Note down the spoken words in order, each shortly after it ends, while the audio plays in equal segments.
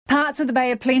Parts of the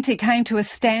Bay of Plenty came to a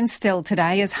standstill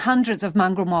today as hundreds of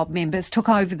Mongrel Mob members took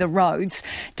over the roads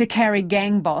to carry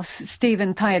gang boss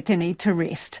Steven Taiatini to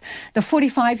rest. The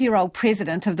 45-year-old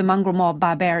president of the Mongrel Mob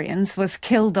Barbarians was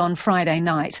killed on Friday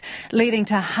night, leading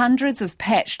to hundreds of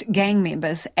patched gang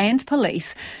members and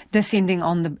police descending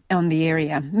on the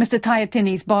area. Mr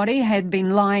Taiatini's body had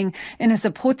been lying in his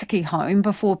Ōpōtiki home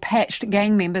before patched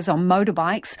gang members on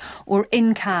motorbikes or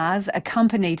in cars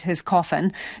accompanied his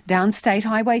coffin down State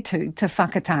Highway 2 to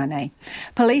Whakatane.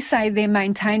 Police say they're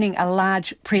maintaining a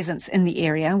large presence in the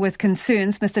area with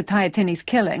concerns Mr Taiatini's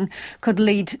killing could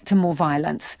lead to more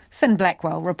violence. Finn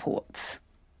Blackwell reports.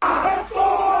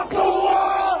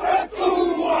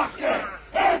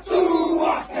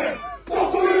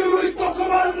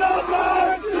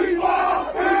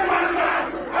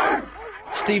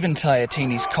 Steven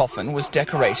Taiatini's coffin was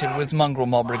decorated with Mongrel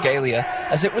Mob regalia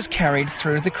as it was carried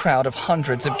through the crowd of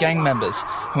hundreds of gang members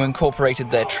who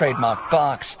incorporated their trademark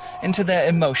barks into their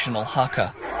emotional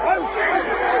haka.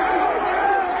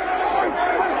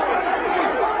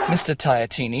 Mr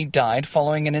Taiatini died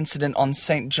following an incident on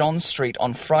St John's Street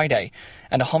on Friday,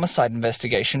 and a homicide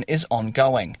investigation is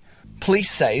ongoing.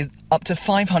 Police say up to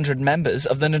 500 members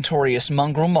of the notorious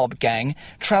Mongrel Mob gang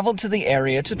travelled to the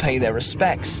area to pay their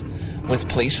respects, with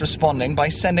police responding by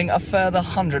sending a further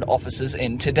 100 officers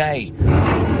in today.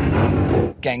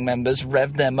 Gang members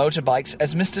revved their motorbikes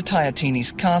as Mr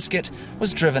Taiatini's casket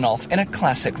was driven off in a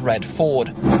classic red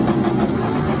Ford.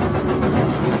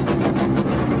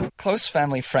 Close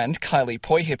family friend Kylie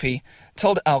Poihipi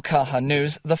told Aokaha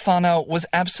News the whānau was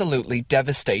absolutely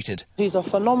devastated. He's a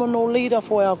phenomenal leader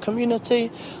for our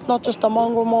community, not just the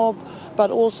Mongrel Mob, but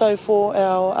also for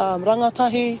our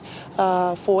rangatahi,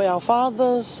 for our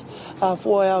fathers,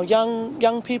 for our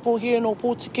young people here in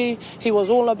Ōpōtiki. He was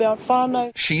all about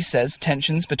whānau. She says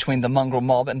tensions between the Mongrel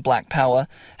Mob and Black Power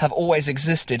have always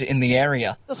existed in the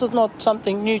area. This is not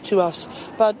something new to us,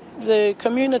 but the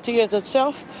community as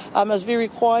itself is very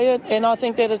quiet, and I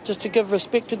think that is just to give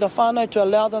respect to the whānau, to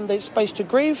allow them the space to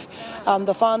grieve.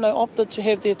 The whānau opted to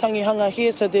have their tangihanga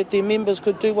here so that their members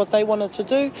could do what they wanted to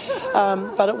do,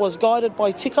 but it was guided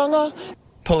by tikanga.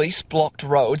 Police blocked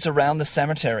roads around the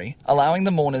cemetery, allowing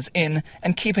the mourners in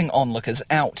and keeping onlookers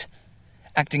out.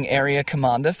 Acting Area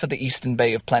Commander for the Eastern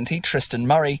Bay of Plenty, Tristan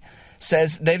Murray,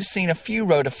 says they've seen a few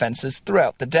road offences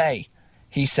throughout the day.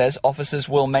 He says officers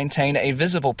will maintain a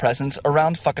visible presence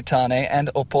around Whakatane and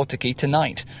Ōpōtiki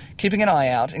tonight, keeping an eye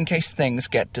out in case things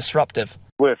get disruptive.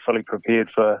 We're fully prepared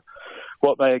for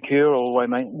what may occur or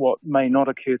what may not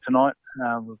occur tonight.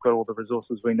 We've got all the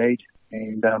resources we need,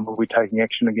 and we'll be taking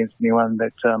action against anyone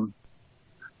that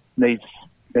needs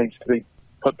to be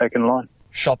put back in line.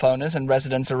 Shop owners and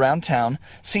residents around town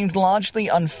seemed largely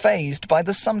unfazed by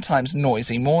the sometimes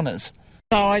noisy mourners.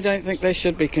 No, I don't think they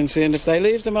should be concerned. If they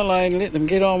leave them alone, let them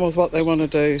get on with what they want to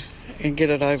do and get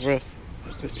it over with,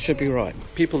 it should be right.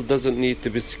 People doesn't need to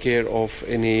be scared of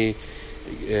any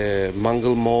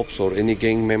Mongrel mobs or any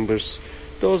gang members.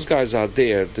 Those guys are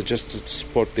there to just to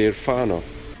support their whānau.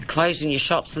 Closing your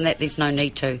shops and that, there's no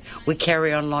need to. We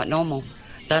carry on like normal.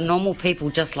 They're normal people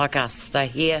just like us. They're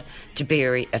here to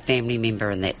bury a family member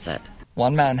and that's it.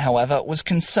 One man, however, was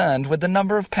concerned with the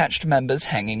number of patched members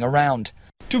hanging around.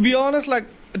 To be honest,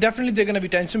 definitely they're going to be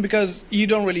tension because you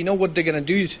don't really know what they're going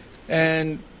to do.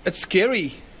 And it's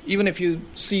scary. Even if you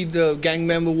see the gang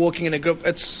member walking in a group,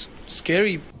 it's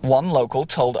scary. One local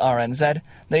told RNZ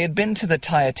they had been to the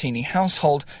Taiatini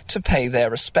household to pay their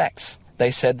respects.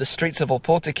 They said the streets of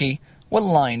Ōpōtiki were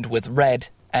lined with red.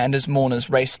 And as mourners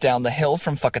raced down the hill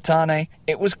from Whakatane,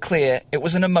 it was clear it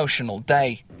was an emotional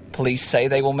day. Police say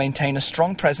they will maintain a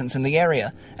strong presence in the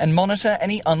area and monitor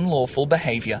any unlawful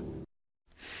behaviour.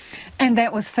 And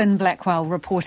that was Finn Blackwell reporting.